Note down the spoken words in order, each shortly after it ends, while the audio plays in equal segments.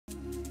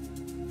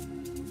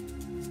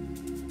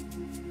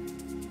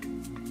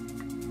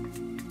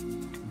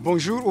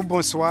Bonjour ou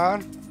bonsoir,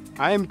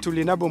 I am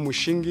Tulinabo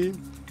Mushingi,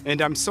 and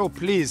I'm so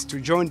pleased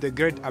to join the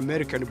great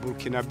American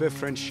Burkinabe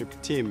friendship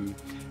team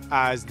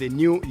as the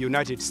new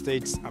United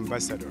States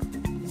ambassador.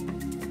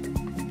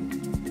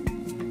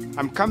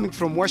 I'm coming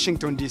from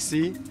Washington,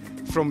 D.C.,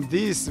 from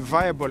this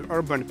viable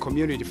urban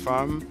community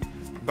farm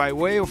by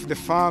way of the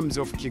farms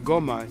of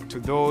Kigoma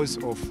to those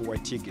of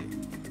Watige.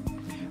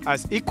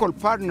 As equal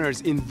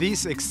partners in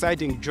this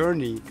exciting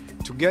journey,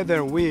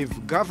 together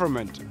with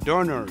government,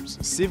 donors,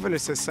 civil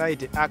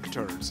society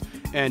actors,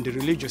 and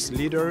religious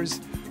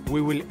leaders,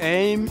 we will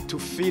aim to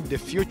feed the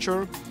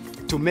future,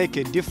 to make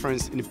a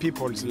difference in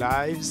people's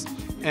lives,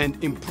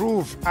 and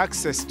improve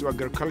access to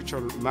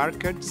agricultural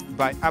markets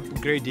by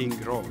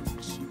upgrading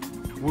roads.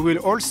 We will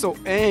also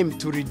aim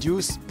to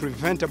reduce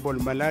preventable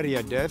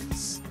malaria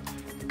deaths,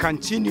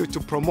 continue to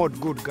promote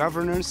good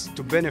governance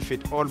to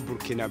benefit all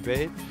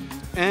Burkinabe,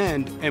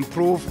 and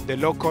improve the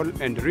local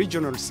and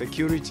regional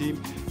security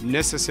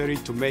necessary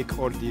to make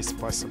all this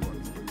possible.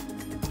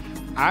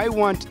 I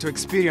want to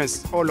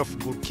experience all of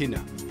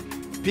Burkina,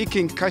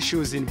 picking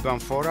cashews in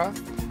Banfora,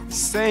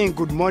 saying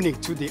good morning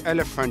to the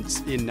elephants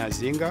in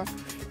Nazinga,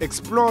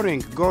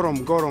 exploring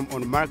Gorom Gorom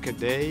on Market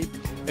Day,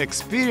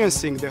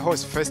 experiencing the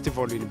Horse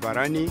Festival in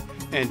Barani,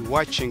 and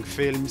watching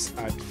films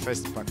at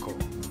Festpaco.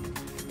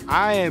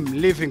 I am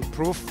living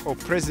proof of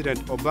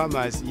President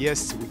Obama's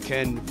Yes We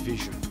Can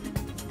vision.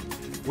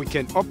 We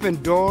can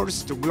open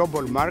doors to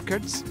global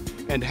markets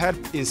and help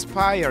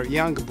inspire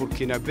young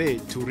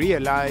Burkinabe to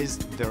realize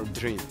their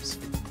dreams.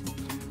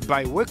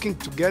 By working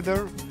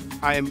together,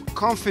 I am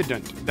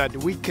confident that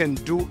we can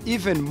do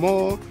even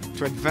more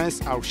to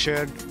advance our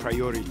shared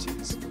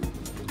priorities.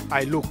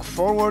 I look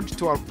forward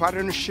to our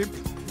partnership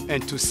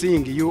and to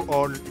seeing you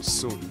all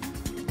soon.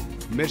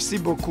 Merci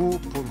beaucoup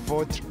pour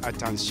votre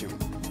attention.